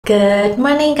Good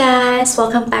morning guys,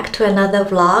 welcome back to another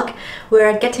vlog.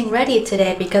 We're getting ready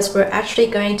today because we're actually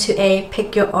going to a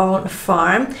pick your own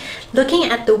farm. Looking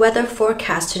at the weather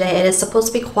forecast today, it is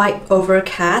supposed to be quite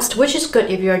overcast, which is good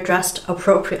if you're dressed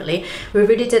appropriately. We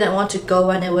really didn't want to go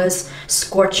when it was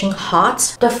scorching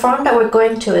hot. The farm that we're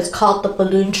going to is called the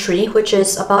Balloon Tree, which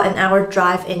is about an hour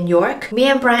drive in York. Me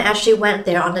and Brian actually went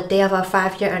there on the day of our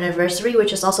 5-year anniversary,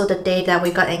 which is also the day that we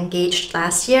got engaged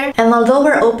last year. And although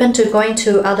we're open to going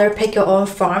to other pick your own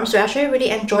farms, we actually really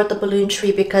enjoyed the Balloon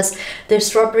Tree because the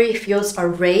strawberry fields are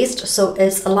raised, so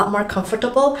it's a lot more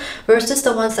comfortable versus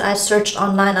the ones that I searched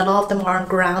online. A lot of them are on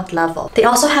ground level. They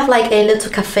also have like a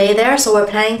little cafe there, so we're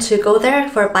planning to go there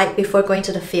for a bite before going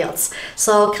to the fields.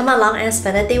 So come along and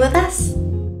spend a day with us.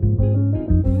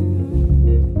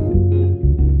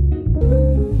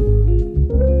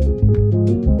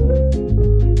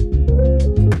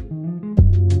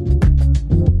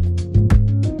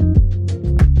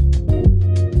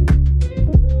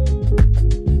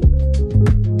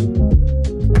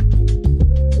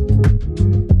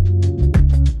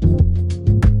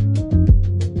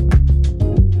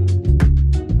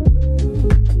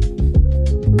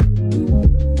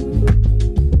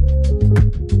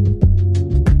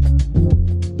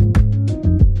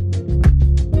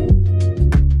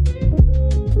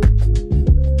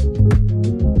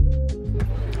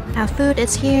 Our food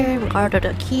is here. We ordered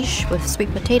a quiche with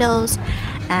sweet potatoes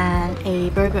and a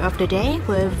burger of the day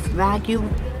with Wagyu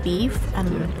beef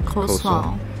and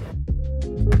coleslaw.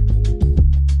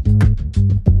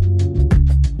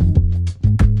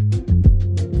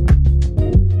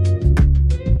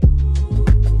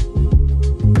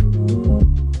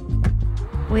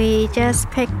 We just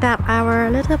picked up our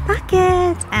little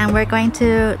bucket and we're going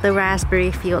to the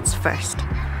raspberry fields first.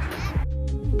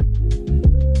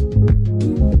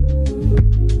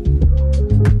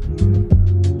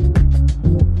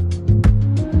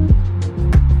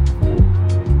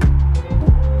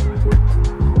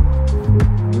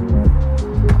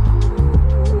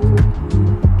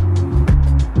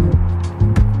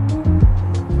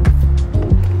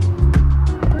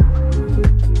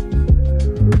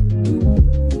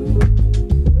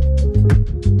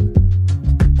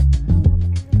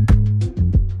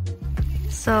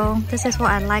 So this is what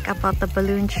I like about the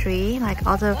Balloon Tree. Like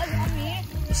all the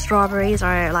strawberries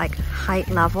are like height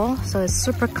level, so it's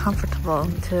super comfortable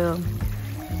to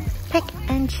pick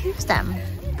and choose them.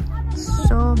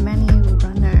 So many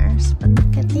runners, but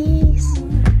look at these.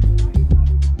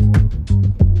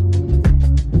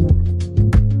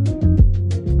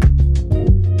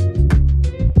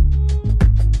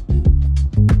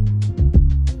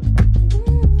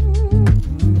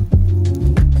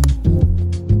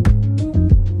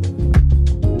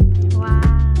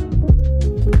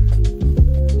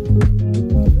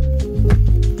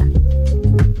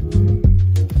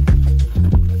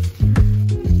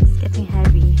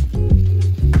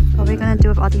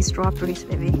 All these strawberries,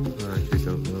 baby. I actually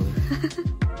don't know.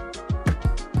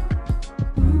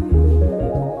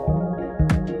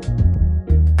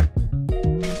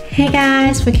 Hey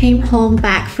guys, we came home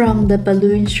back from the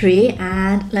Balloon Tree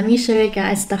and let me show you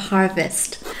guys the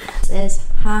harvest. This is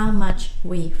how much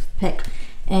we've picked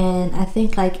in I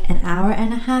think like an hour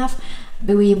and a half.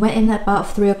 But we went in at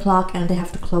about 3 o'clock and they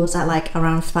have to close at like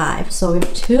around 5. So we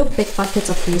have 2 big buckets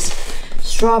of these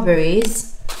strawberries,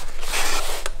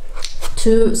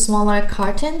 2 smaller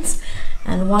cartons,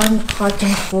 and 1 carton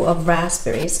full of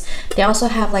raspberries. They also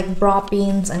have like broad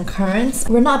beans and currants.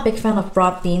 We're not a big fan of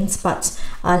broad beans, but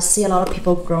I see a lot of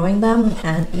people growing them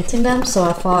and eating them, so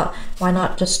I thought why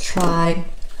not just try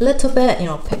a little bit, you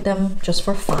know, pick them just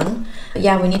for fun. But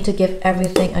yeah, we need to give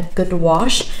everything a good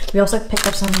wash. We also picked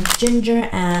up some ginger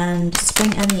and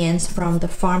spring onions from the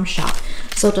farm shop.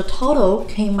 So the total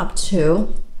came up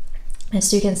to,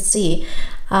 as you can see,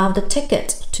 the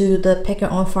ticket to the pick your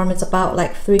own farm is about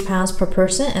like £3 per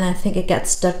person, and I think it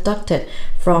gets deducted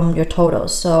from your total.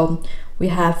 So we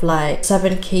have like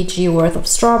 7 kg worth of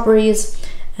strawberries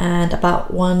and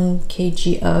about 1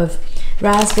 kg of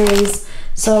raspberries.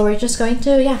 So we're just going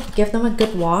to give them a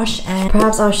good wash, and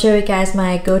perhaps I'll show you guys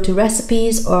my go-to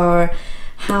recipes or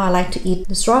how I like to eat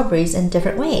the strawberries in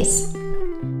different ways.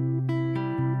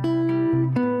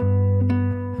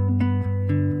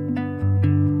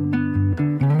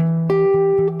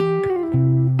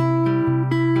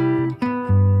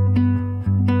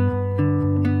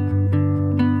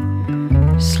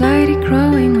 Slightly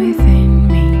growing within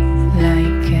me,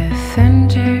 like a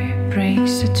thunder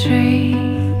breaks a tree.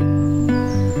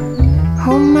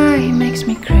 Oh my, makes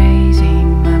me crazy.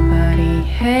 My body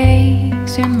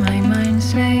aches and my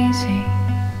mind's lazy.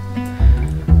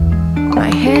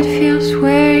 My head feels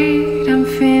weird, I'm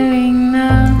feeling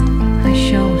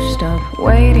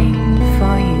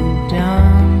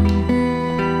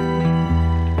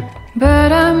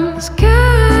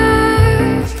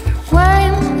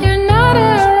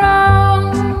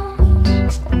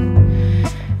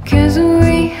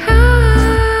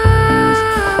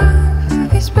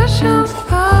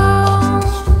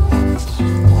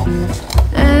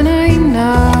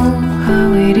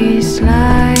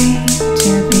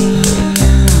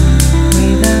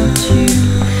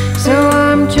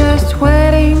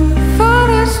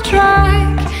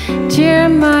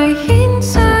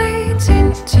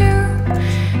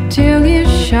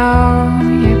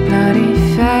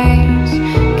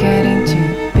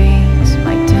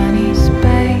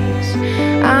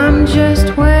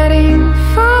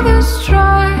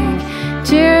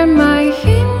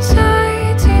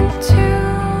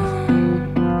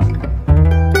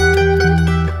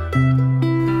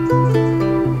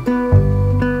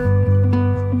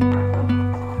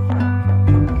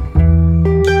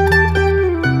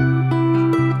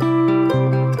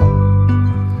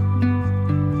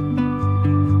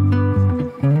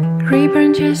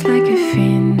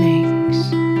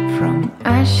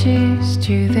reaches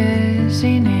to the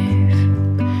zenith.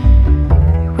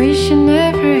 Wish you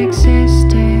never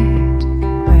existed,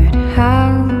 but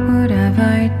how would have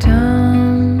I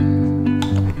done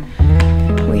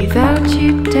without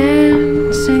you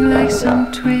dancing like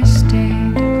some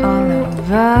twisted? All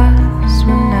of us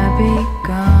will not be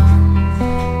gone.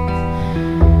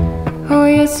 Oh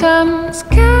yes, I'm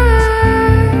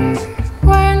scared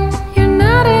when you're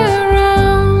not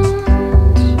around,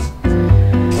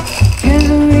 'cause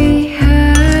we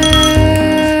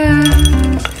have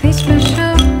these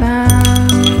special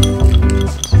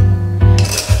bonds,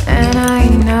 and I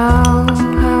know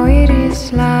how it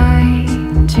is like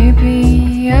to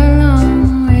be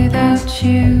alone without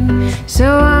you. So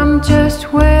I'm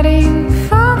just waiting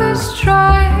for the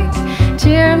strike,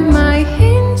 tear my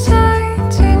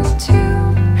insides in two,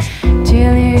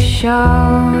 till you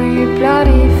show your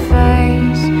bloody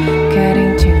face,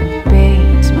 cutting to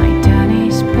bits my tiny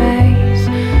space.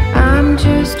 I'm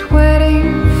just waiting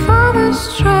for the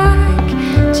strike,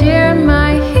 tear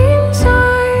my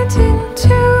insides in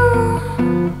two.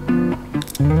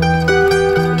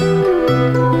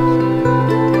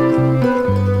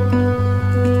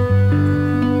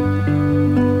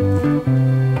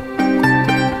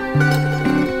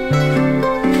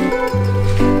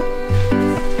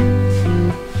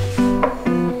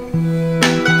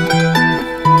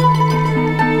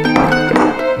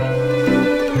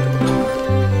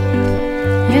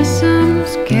 Yes, I'm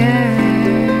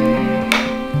scared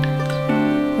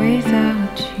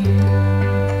without you.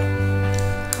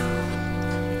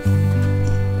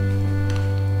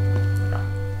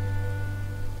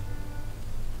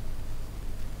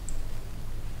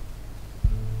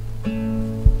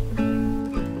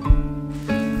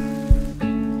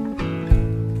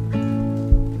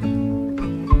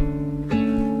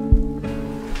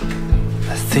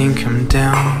 I think I'm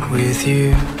down with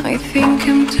you. I think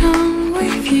I'm done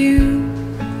with you.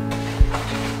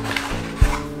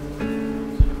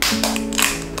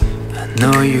 I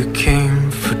know you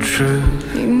came for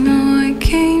truth. You know I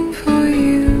came for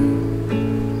you.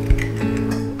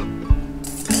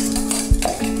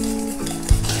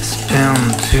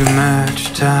 Spent too much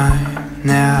time.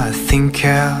 Now I think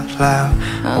out loud.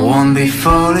 I won't be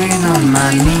falling on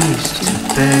my knees to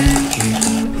beg you.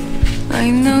 I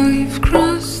know you've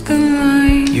crossed the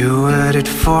line. You waited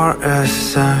for a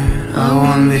sign. I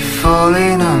won't be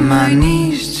falling on my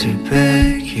knees to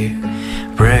beg you.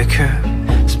 Break up,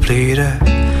 split up,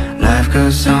 life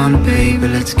goes on, baby,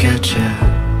 let's catch up.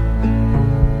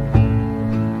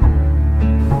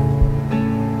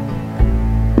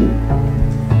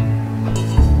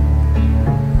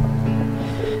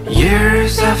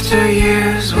 Years after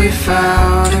years we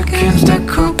fought against a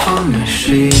couple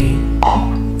machine.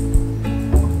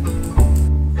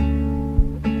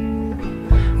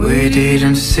 We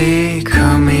didn't see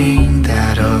coming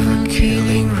that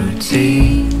overkilling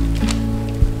routine.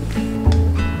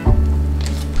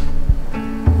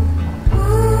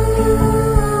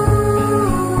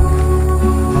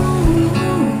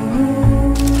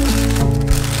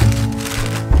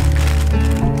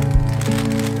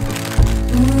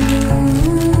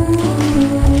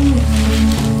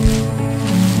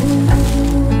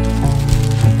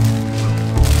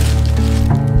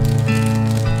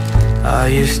 I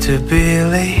used to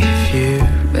believe you,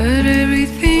 But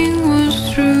everything was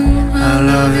true. our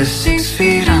love is 6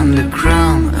 feet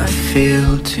underground, I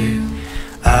feel too.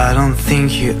 I don't think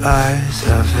your eyes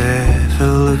have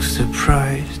ever looked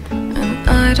surprised. And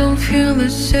I don't feel the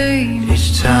same.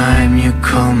 Each time you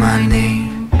call my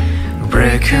name.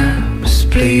 Break up,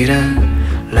 split up,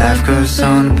 life goes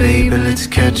on, baby, let's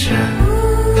catch up.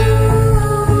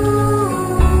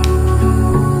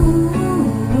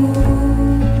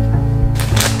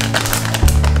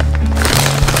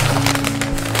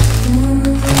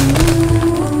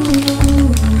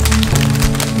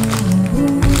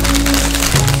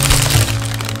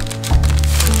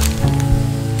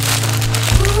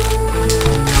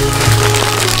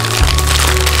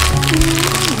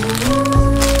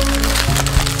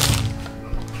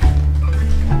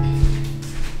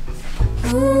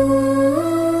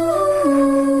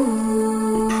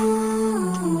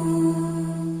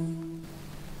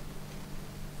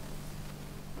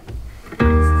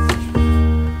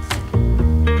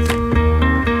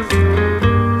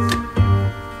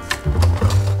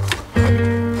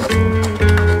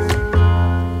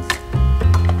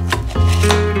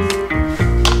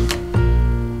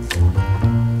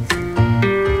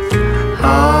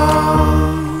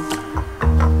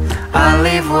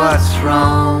 What's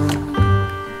wrong?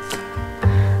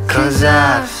 'Cause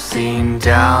I've seen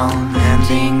down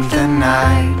ending the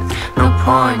night, No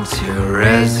point to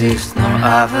resist, no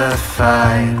other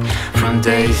fight. From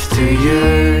days to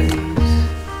years,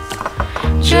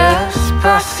 just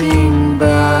passing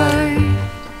by.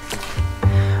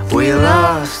 We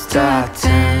lost our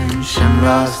attention,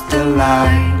 lost the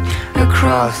light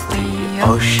across the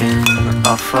ocean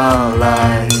of our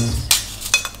lives.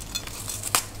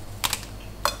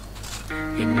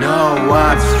 You know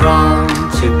what's wrong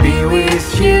to be with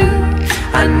you.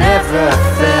 I never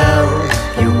felt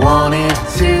you wanted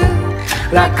to,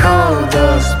 like all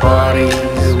those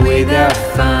parties without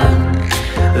fun,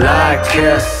 like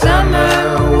a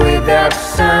summer without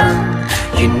sun.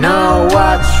 You know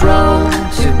what's wrong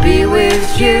to be with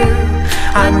you.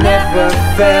 I never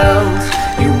felt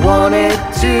you wanted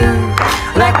to,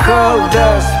 like all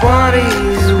those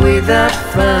parties without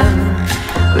fun,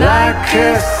 like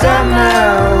a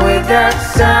summer without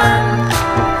sun.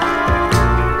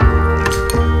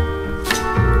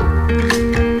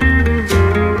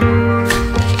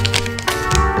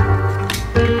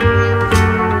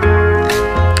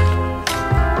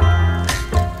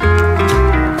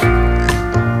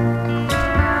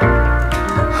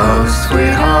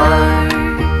 Sweetheart,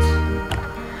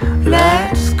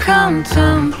 let's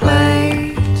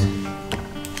contemplate.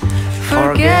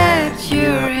 Forget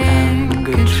your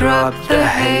anger, drop the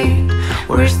hate.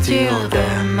 We're still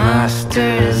the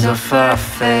masters of our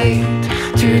fate.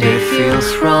 Today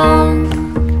feels wrong,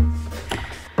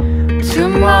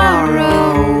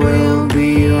 tomorrow we'll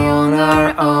be on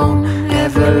our own.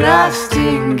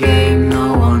 Everlasting game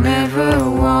no one ever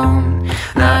won.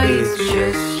 Now it's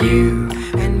just you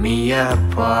and me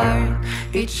apart,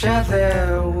 each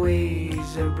other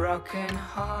with a broken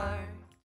heart.